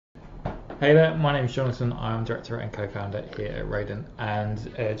Hey there, my name is Jonathan. I'm director and co-founder here at Raedan, and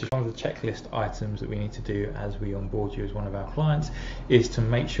just one of the checklist items that we need to do as we onboard you as one of our clients is to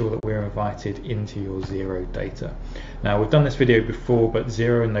make sure that we're invited into your Xero data. Now, we've done this video before, but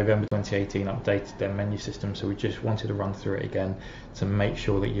Xero in November 2018 updated their menu system, so we just wanted to run through it again to make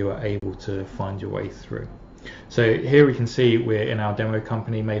sure that you are able to find your way through. So here we can see we're in our demo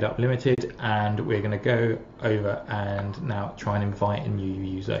company Made Up Limited, and we're going to go over and now try and invite a new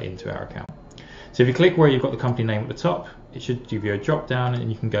user into our account. So if you click where you've got the company name at the top, it should give you a drop down and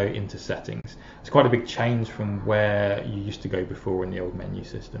you can go into settings. It's quite a big change from where you used to go before in the old menu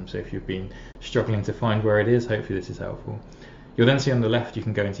system. So if you've been struggling to find where it is, hopefully this is helpful. You'll then see on the left you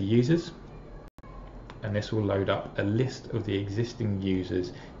can go into users, and this will load up a list of the existing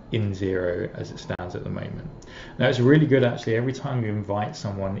users in Xero as it stands at the moment. Now it's really good actually every time you invite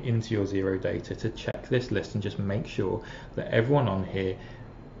someone into your Xero data to check this list and just make sure that everyone on here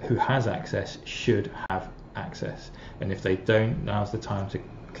who has access should have access, and if they don't, now's the time to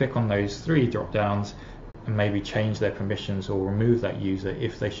click on those three drop downs and maybe change their permissions or remove that user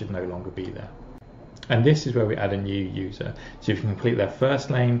if they should no longer be there. And this is where we add a new user. So if you complete their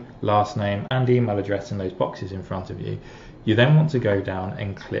first name, last name and email address in those boxes in front of you, you then want to go down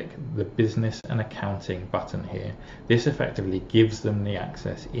and click the business and accounting button here. This effectively gives them the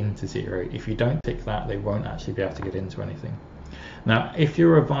access into Xero. If you don't tick that, they won't actually be able to get into anything. Now, if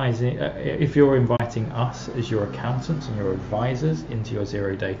you're inviting us as your accountants and your advisors into your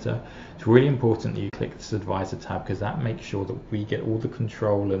Xero data, it's really important that you click this advisor tab, because that makes sure that we get all the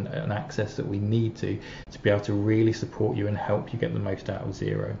control and access that we need to be able to really support you and help you get the most out of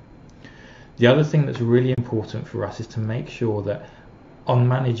Xero. The other thing that's really important for us is to make sure that on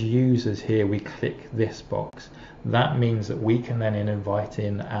manage users here we click this box. That means that we can then invite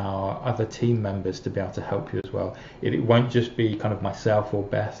in our other team members to be able to help you as well. It won't just be kind of myself or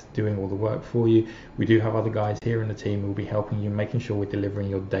Beth doing all the work for you. We do have other guys here in the team who will be helping you, making sure we're delivering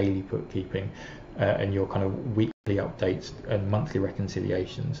your daily bookkeeping and your kind of weekly updates and monthly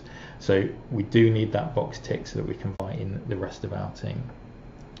reconciliations. So we do need that box ticked so that we can invite in the rest of our team.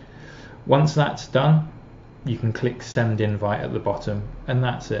 Once that's done, you can click send invite at the bottom, and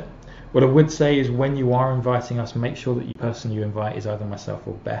that's it. What I would say is when you are inviting us, make sure that the person you invite is either myself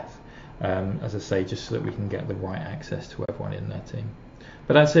or Beth, as I say, just so that we can get the right access to everyone in their team.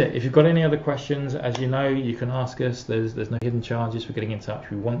 But that's it. If you've got any other questions, as you know, you can ask us. There's no hidden charges for getting in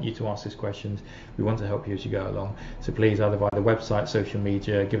touch. We want you to ask us questions. We want to help you as you go along. So please, either via the website, social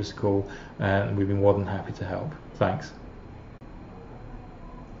media, give us a call, and we'd be more than happy to help. Thanks.